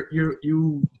 Oh, you're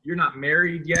not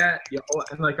married yet.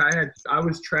 And like I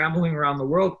was traveling around the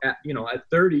world at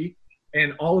 30,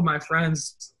 and all of my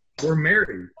friends were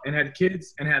married and had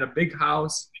kids and had a big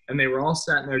house, and they were all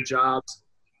set in their jobs,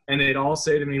 and they'd all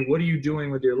say to me, what are you doing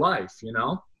with your life?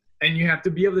 And you have to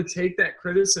be able to take that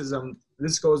criticism.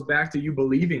 This goes back to you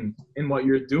believing in what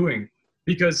you're doing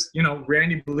because,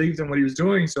 Randy believed in what he was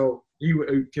doing, so he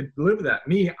could live with that.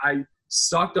 Me, I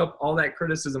sucked up all that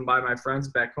criticism by my friends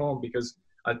back home because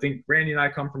I think Randy and I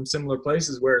come from similar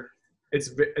places where it's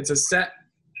a set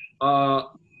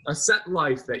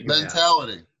life that you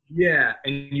mentality. Have. Yeah,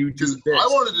 and you do this. I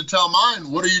wanted to tell mine,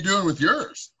 what are you doing with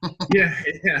yours? Yeah.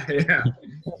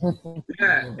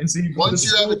 And so once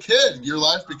you have a kid, your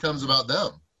life becomes about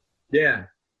them. Yeah,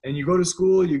 and you go to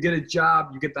school, you get a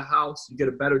job, you get the house, you get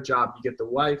a better job, you get the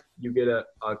wife, you get a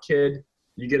kid,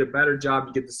 you get a better job,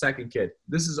 you get the second kid.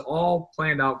 This is all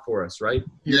planned out for us, right?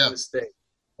 Here in the state,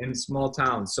 in small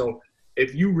towns. So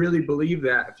if you really believe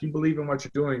that, if you believe in what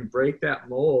you're doing, break that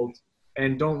mold.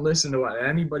 And don't listen to what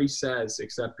anybody says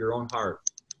except your own heart.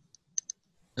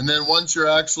 And then once you're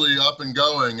actually up and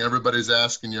going, everybody's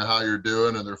asking you how you're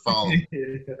doing and they're following.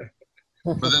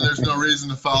 But then there's no reason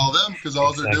to follow them because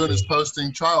all they're doing is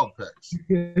posting child pics.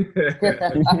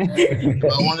 If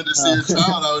I wanted to see a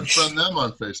child, I would friend them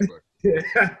on Facebook.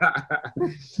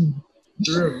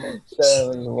 True.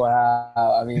 So,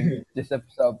 wow. I mean, this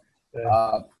episode,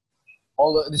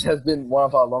 this has been one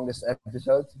of our longest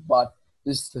episodes, but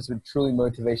this has been truly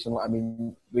motivational. I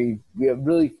mean, we are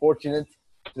really fortunate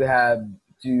to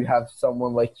have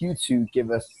someone like you to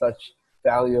give us such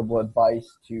valuable advice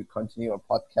to continue our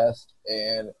podcast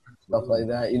and stuff like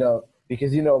that.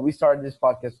 because we started this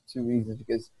podcast for 2 reasons.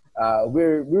 Because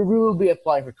we will be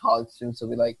applying for college soon, so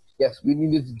we're like, yes, we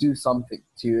needed to do something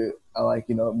to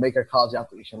make our college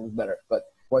application look better. But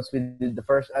once we did the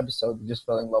first episode, we just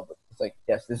fell in love with it. It's like,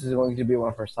 yes, this is going to be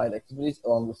one of our side activities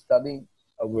along with studying.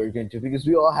 We're going to, because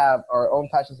we all have our own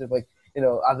passions. Of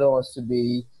Adel wants to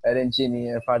be an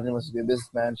engineer, Fardin wants to be a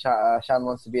businessman, Shan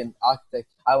wants to be an architect,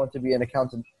 I want to be an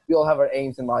accountant. We all have our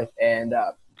aims in life, and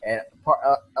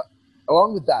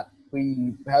along with that,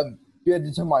 we are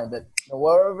determined that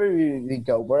wherever we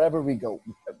go,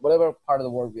 whatever part of the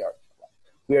world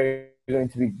we are going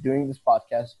to be doing this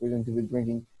podcast. We're going to be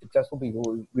bringing successful people.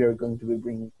 We are going to be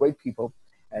bringing great people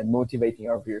and motivating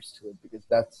our viewers to it, because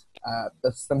that's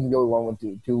something that we want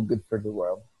to do good for the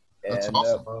world. That's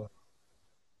awesome.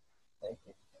 Thank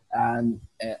you. And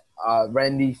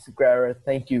Randy, Gareth,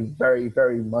 thank you very,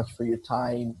 very much for your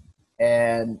time.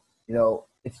 And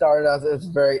it started out as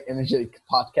a very energetic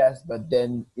podcast, but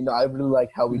then I really like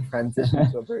how we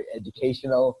transitioned to a very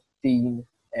educational theme,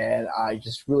 and I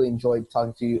just really enjoyed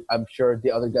talking to you. I'm sure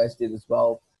the other guys did as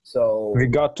well. So we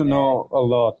got to know a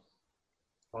lot.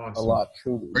 Awesome. A lot,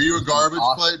 truly. Are you a Garbage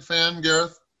Plate fan,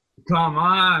 Gareth? Come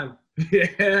on.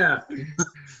 Yeah.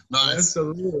 Nice.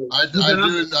 Absolutely.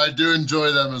 I do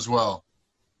enjoy them as well.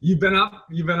 You've been up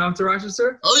to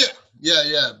Rochester? Oh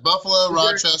yeah. Buffalo,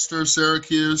 Rochester,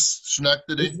 Syracuse,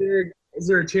 Schenectady. Is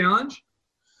there a challenge?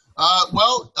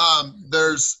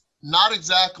 There's not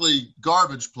exactly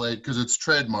Garbage Plate because it's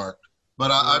trademarked,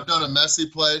 but I've done a messy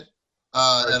plate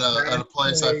at a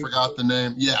place I forgot the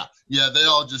name. Yeah, they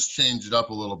all just changed it up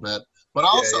a little bit. But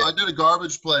also, I did a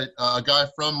Garbage Plate. A guy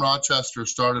from Rochester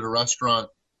started a restaurant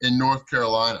in North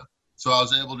Carolina, so I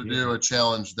was able to do a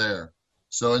challenge there.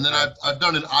 So, and then I've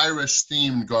done an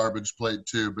Irish-themed Garbage Plate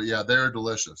too. But yeah, they're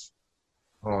delicious.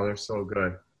 Oh, they're so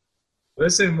good.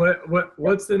 Listen,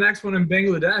 what's the next one in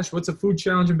Bangladesh? What's a food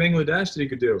challenge in Bangladesh that you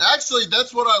could do? Actually,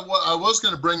 that's what I was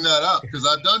going to bring that up, because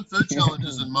I've done food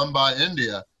challenges in Mumbai,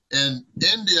 India. In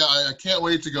India, I can't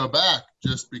wait to go back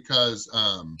just because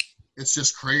it's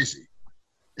just crazy.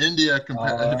 India,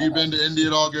 have you been to India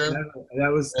at all, Gareth?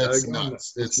 It's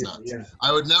nuts. It's nuts. Yeah.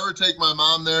 I would never take my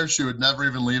mom there. She would never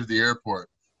even leave the airport.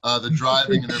 The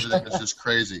driving and everything is just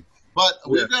crazy. But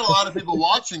we've got a lot of people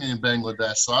watching in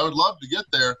Bangladesh, so I would love to get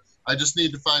there. I just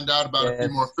need to find out about a few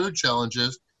more food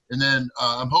challenges, and then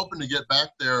I'm hoping to get back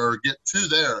there or get to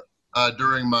there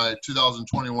during my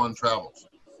 2021 travels.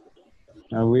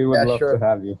 We would love to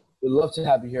have you. We'd love to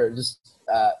have you here. Just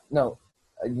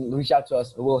reach out to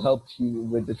us. We'll help you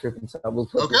with the trip and stuff. We'll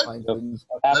find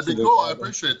That'd be cool. I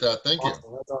appreciate that. Thank you.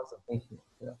 Awesome. That's awesome. Thank you.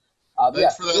 Yeah.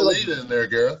 Thanks for that lead in there,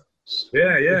 Gareth.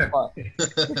 Yeah.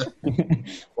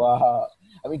 Wow.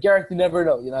 I mean, Gareth, you never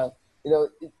know.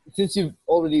 Since you've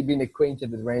already been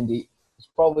acquainted with Randy, it's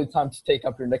probably time to take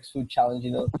up your next food challenge.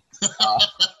 I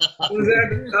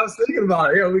was thinking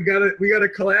about it. Yeah, we gotta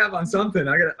collab on something.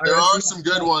 There are some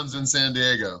good ones in San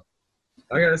Diego.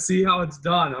 I gotta see how it's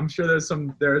done. I'm sure there's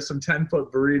some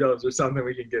 10-foot burritos or something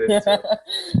we can get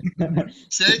into.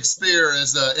 Shakespeare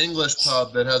is an English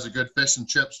pub that has a good fish and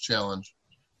chips challenge.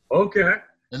 Okay.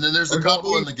 And then there's a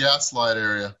couple in the Gaslight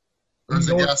area. There's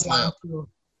a gas lamp.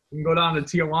 We can go down to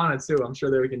Tijuana too. I'm sure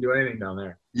that we can do anything down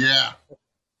there. Yeah,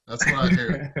 that's what I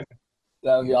hear.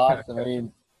 That would be awesome. I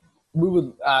mean, we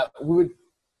would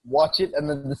watch it and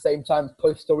then at the same time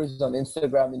post stories on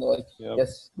Instagram.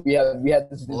 Yes, we had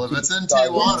this. Well, if it's in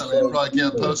Tijuana, we probably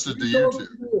can't post it to YouTube.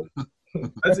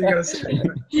 That's what you gotta say.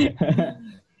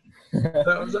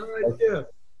 That was our idea.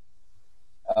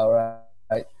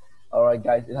 All right,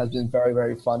 guys. It has been very,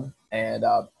 very fun. And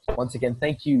once again,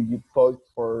 thank you both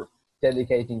for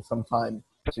dedicating some time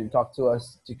to talk to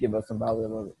us, to give us some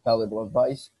valuable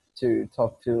advice, to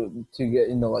talk to get,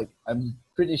 I'm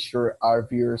pretty sure our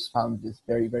viewers found this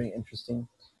very, very interesting.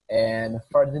 And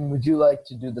Fardin, would you like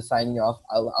to do the signing off?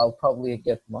 I'll probably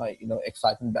get my,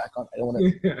 excitement back on. I don't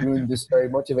want to ruin this very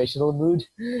motivational mood.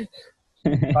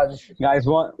 Guys,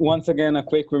 once again, a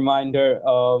quick reminder,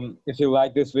 if you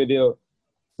like this video,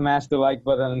 smash the like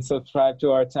button and subscribe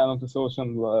to our channel to show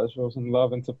some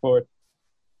love and support.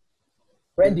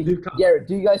 Randy, Gareth,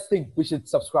 do you guys think we should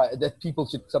subscribe, that people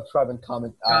should subscribe and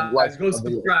comment? Guys, go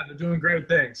subscribe. They're doing great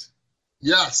things.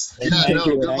 Yes. Good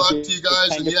luck to you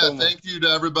guys. Thank you to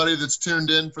everybody that's tuned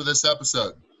in for this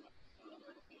episode.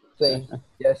 Thank you.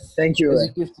 Thank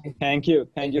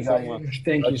you so much.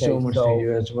 Thank you so much to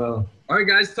you as well. All right,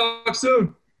 guys, talk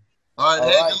soon. All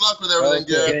right. Good luck with everything,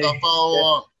 Gareth. I'll follow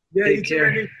along. Yeah, you too,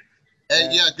 Randy.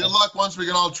 Hey, good luck once we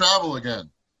can all travel again.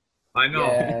 I know.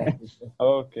 Yeah.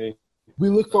 Okay. We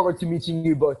look forward to meeting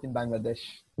you both in Bangladesh.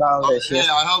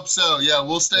 I hope so. Yeah,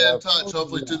 we'll stay in touch.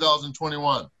 Hopefully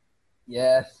 2021.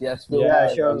 Yes, we'll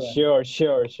Yeah,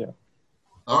 sure. sure.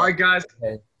 All right, guys.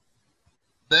 Okay.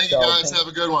 Thank you, So, guys. Have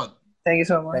a good one. Thank you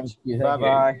so much. Thank you.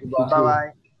 Bye-bye. Goodbye. Bye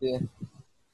bye. See you.